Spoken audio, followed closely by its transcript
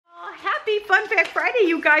Happy Fun Fact Friday,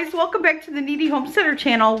 you guys. Welcome back to the Kneady Homesteader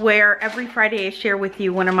channel, where every Friday I share with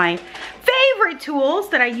you one of my favorite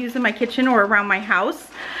tools that I use in my kitchen or around my house.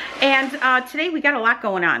 And today we got a lot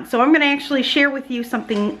going on. So I'm going to actually share with you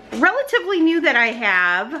something relatively new that I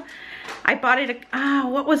have. I bought it,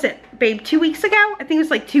 what was it, babe, 2 weeks ago? I think it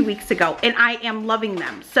was like 2 weeks ago, and I am loving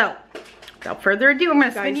them. So without further ado, I'm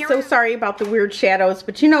going to spin you. So sorry about the weird shadows,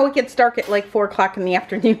 but you know it gets dark at like 4 o'clock in the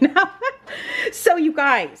afternoon now. So you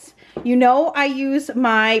guys, you know I use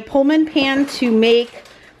my Pullman pan to make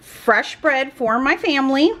fresh bread for my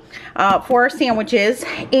family, for our sandwiches.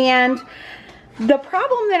 And the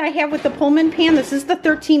problem that I have with the Pullman pan, this is the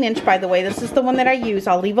 13-inch, by the way. This is the one that I use.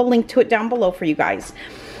 I'll leave a link to it down below for you guys.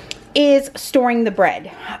 Is storing the bread.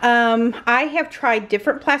 I have tried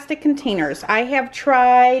different plastic containers. I have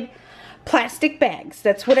tried plastic bags.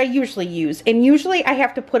 That's what I usually use. And usually I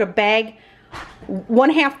have to put a bag one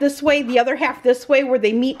half this way, the other half this way, where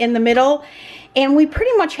they meet in the middle. And we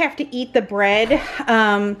pretty much have to eat the bread,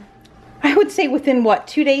 I would say within what,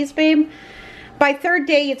 2 days, babe? By third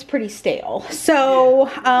day, it's pretty stale. So,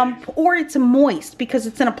 or it's moist because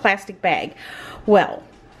it's in a plastic bag. Well,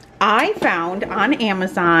 I found on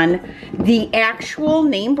Amazon the actual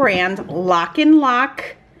name brand Lock and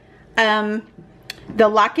Lock, the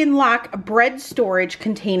Lock and Lock bread storage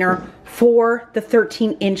container for the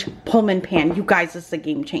 13-inch Pullman pan. You guys, this is a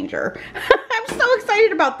game changer. I'm so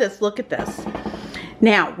excited about this. Look at this.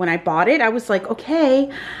 Now, when I bought it, I was like,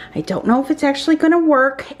 okay, I don't know if it's actually gonna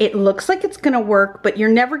work. It looks like it's gonna work, but you're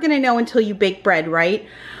never gonna know until you bake bread, right?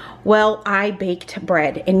 Well, I baked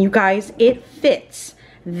bread, and you guys, it fits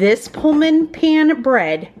this Pullman pan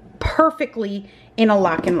bread perfectly in a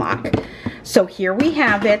Lock and Lock. So here we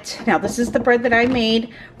have it. Now this is the bread that I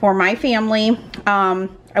made for my family.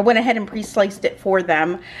 I went ahead and pre-sliced it for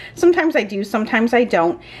them. Sometimes I do, sometimes I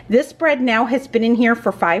don't. This bread now has been in here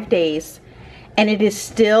for 5 days, and it is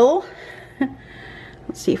still,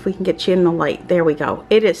 let's see if we can get you in the light. There we go.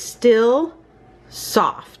 It is still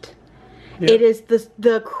soft. Yep. It is,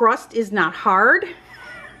 the crust is not hard.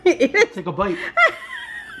 It is, take a bite.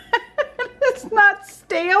 It's not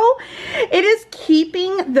stale. It is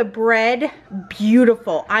keeping the bread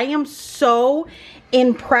beautiful. I am so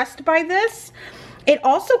impressed by this. It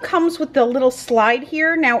also comes with the little slide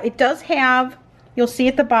here. Now it does have, you'll see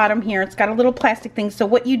at the bottom here, it's got a little plastic thing. So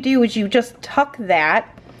what you do is you just tuck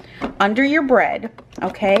that under your bread,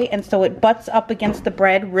 okay? And so it butts up against the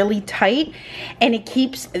bread really tight, and it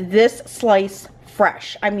keeps this slice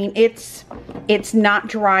fresh. I mean, it's not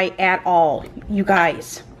dry at all, you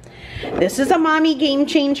guys. This is a mommy game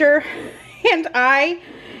changer, and I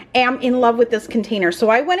am in love with this container. So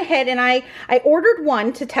I went ahead and I ordered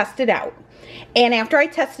one to test it out. And after I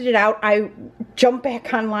tested it out, I jumped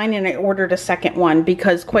back online and I ordered a second one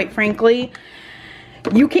because, quite frankly,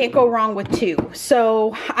 you can't go wrong with two.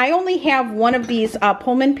 So I only have one of these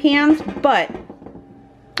Pullman pans, but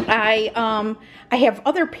I have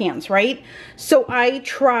other pans, right? So I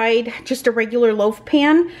tried just a regular loaf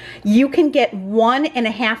pan. You can get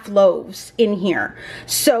 1.5 loaves in here.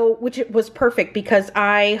 So, which was perfect because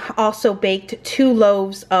I also baked 2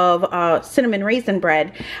 loaves of cinnamon raisin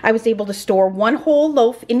bread. I was able to store 1 whole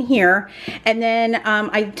loaf in here, and then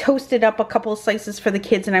I toasted up a couple of slices for the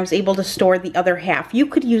kids, and I was able to store the other half. You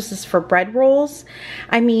could use this for bread rolls.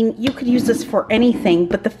 I mean, you could use this for anything,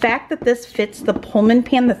 but the fact that this fits the Pullman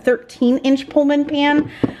pan, the 13-inch Pullman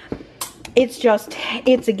pan, it's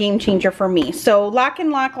a game changer for me. So Lock and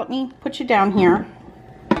Lock, let me put you down here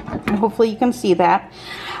and hopefully you can see that.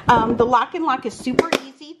 The Lock and Lock is super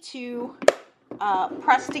easy to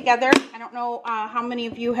press together. I don't know how many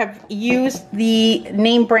of you have used the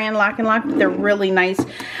name brand Lock and Lock, but they're really nice.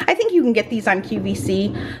 I think you can get these on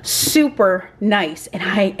QVC. Super nice, and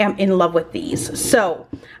I am in love with these. So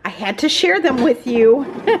I had to share them with you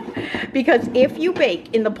because if you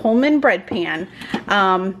bake in the Pullman bread pan,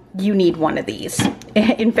 you need one of these.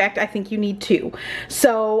 In fact, I think you need 2.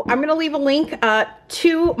 So I'm gonna leave a link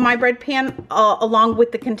to my bread pan along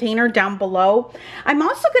with the container down below. I'm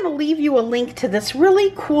also gonna leave you a link to this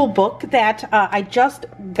really cool book that I just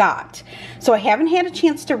got. So I haven't had a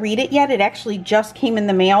chance to read it yet. It actually just came in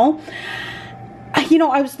the mail. You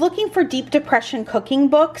know, I was looking for deep depression cooking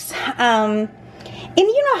books. And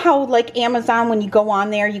you know how like Amazon, when you go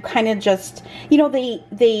on there, you kind of just, you know,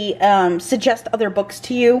 they suggest other books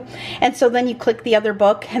to you. And so then you click the other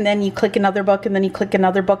book, and then you click another book, and then you click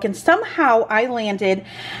another book. And somehow I landed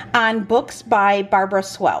on books by Barbara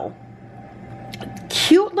Swell.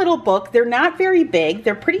 Cute little book. They're not very big.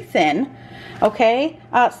 They're pretty thin. Okay.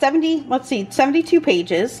 72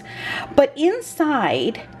 pages. But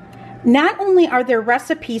inside, not only are there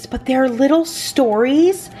recipes, but there are little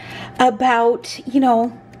stories about, you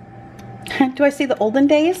know, do I say the olden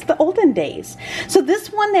days? The olden days. So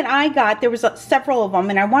this one that I got, there was several of them,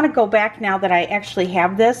 and I want to go back now that I actually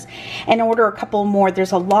have this and order a couple more.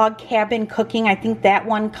 There's a log cabin cooking. I think that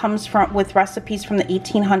one comes from with recipes from the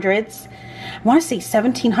 1800s. I want to say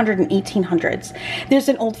 1700 and 1800s. There's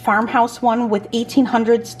an old farmhouse one with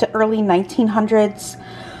 1800s to early 1900s.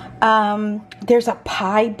 There's a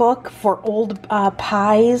pie book for old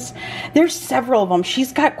pies. There's several of them.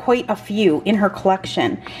 She's got quite a few in her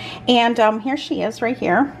collection. And here she is right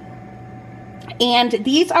here. And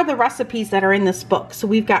these are the recipes that are in this book. So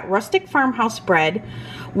we've got rustic farmhouse bread,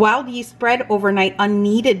 wild yeast bread, overnight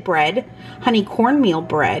unkneaded bread, honey cornmeal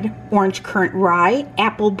bread, orange currant rye,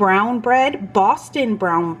 apple brown bread, Boston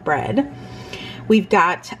brown bread. We've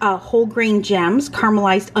got whole grain gems,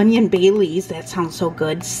 caramelized onion Baileys, that sounds so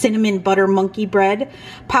good, cinnamon butter monkey bread,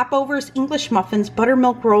 popovers, English muffins,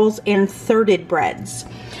 buttermilk rolls, and thirded breads.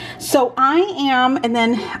 So I am, and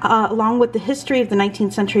then along with the history of the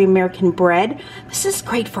 19th century American bread, this is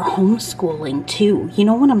great for homeschooling too. You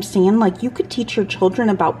know what I'm saying? Like, you could teach your children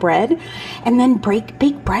about bread and then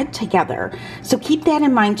bake bread together. So keep that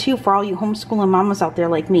in mind too for all you homeschooling mamas out there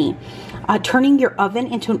like me. Turning your oven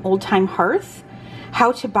into an old-time hearth.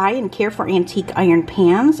 How to buy and care for antique iron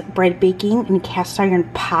pans, bread baking and cast iron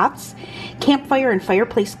pots, campfire and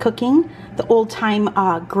fireplace cooking, the old-time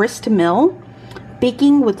grist mill,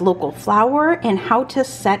 baking with local flour, and how to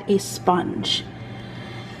set a sponge.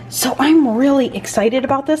 So I'm really excited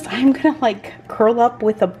about this. I'm gonna like curl up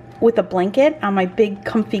with a blanket on my big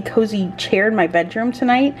comfy cozy chair in my bedroom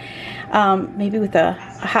tonight, maybe with a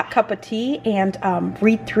hot cup of tea, and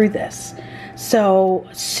read through this. So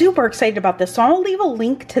super excited about this. So I'll leave a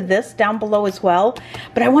link to this down below as well,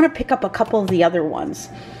 but I want to pick up a couple of the other ones.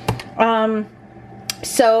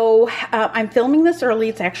 So I'm filming this early.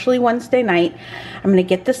 It's actually Wednesday night. I'm going to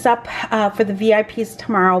get this up for the VIPs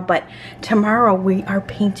tomorrow, but tomorrow we are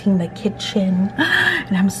painting the kitchen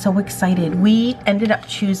and I'm so excited. We ended up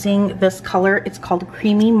choosing this color. It's called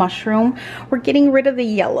Creamy Mushroom. We're getting rid of the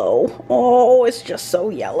yellow. Oh, it's just so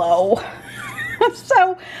yellow.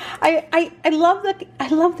 So I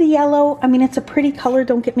love the yellow. I mean, it's a pretty color,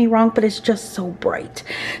 don't get me wrong, but it's just so bright.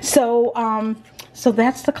 So so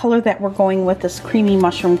that's the color that we're going with, this creamy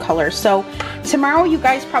mushroom color. So tomorrow you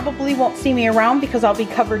guys probably won't see me around because I'll be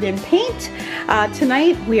covered in paint.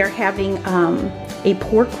 Tonight we are having a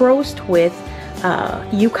pork roast with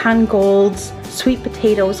Yukon Golds, sweet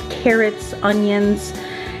potatoes, carrots, onions,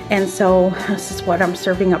 and so this is what I'm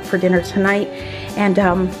serving up for dinner tonight. And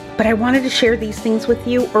but I wanted to share these things with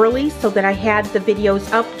you early so that I had the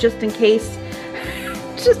videos up just in case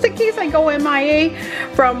I go MIA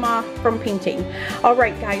from painting. All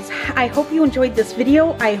right, guys, I hope you enjoyed this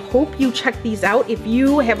video. I hope you check these out. If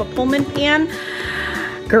you have a Pullman pan,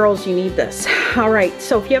 girls, you need this. All right,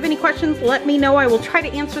 so if you have any questions, let me know. I will try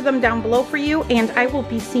to answer them down below for you, and I will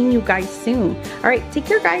be seeing you guys soon. All right, take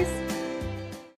care, guys.